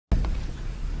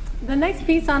The next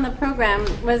piece on the program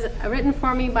was written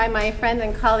for me by my friend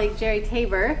and colleague Jerry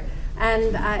Tabor,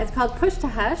 and it's called Push to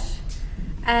Hush.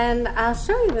 And I'll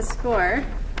show you the score.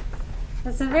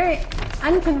 It's a very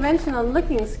unconventional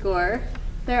looking score.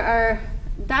 There are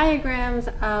diagrams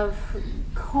of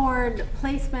chord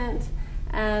placement,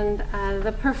 and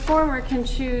the performer can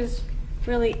choose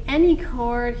really any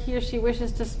chord he or she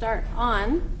wishes to start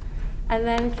on, and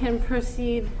then can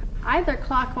proceed either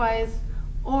clockwise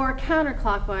or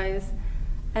counterclockwise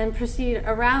and proceed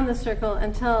around the circle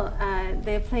until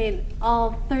they've played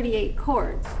all 38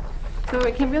 chords. So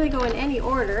it can really go in any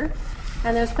order,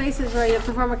 and there's places where the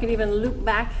performer can even loop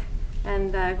back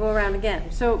and go around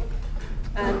again. So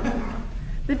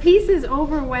the piece is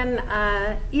over when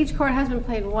each chord has been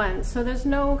played once, so there's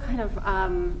no kind of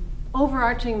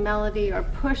overarching melody or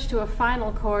push to a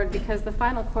final chord, because the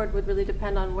final chord would really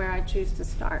depend on where I choose to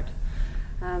start.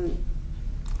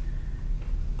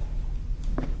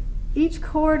 Each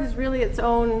chord is really its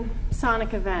own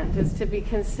sonic event. It's to be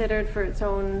considered for its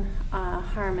own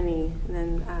harmony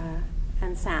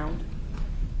and sound.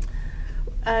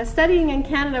 Studying in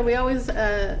Canada, we always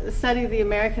study the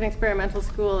American experimental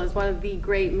school as one of the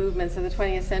great movements of the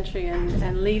 20th century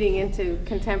and leading into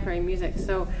contemporary music.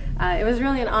 So it was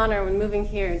really an honor when moving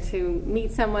here to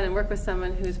meet someone and work with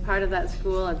someone who's part of that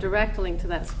school, a direct link to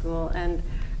that school, and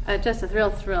just a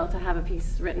thrill to have a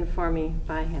piece written for me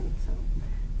by him. So,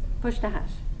 Push to Hush.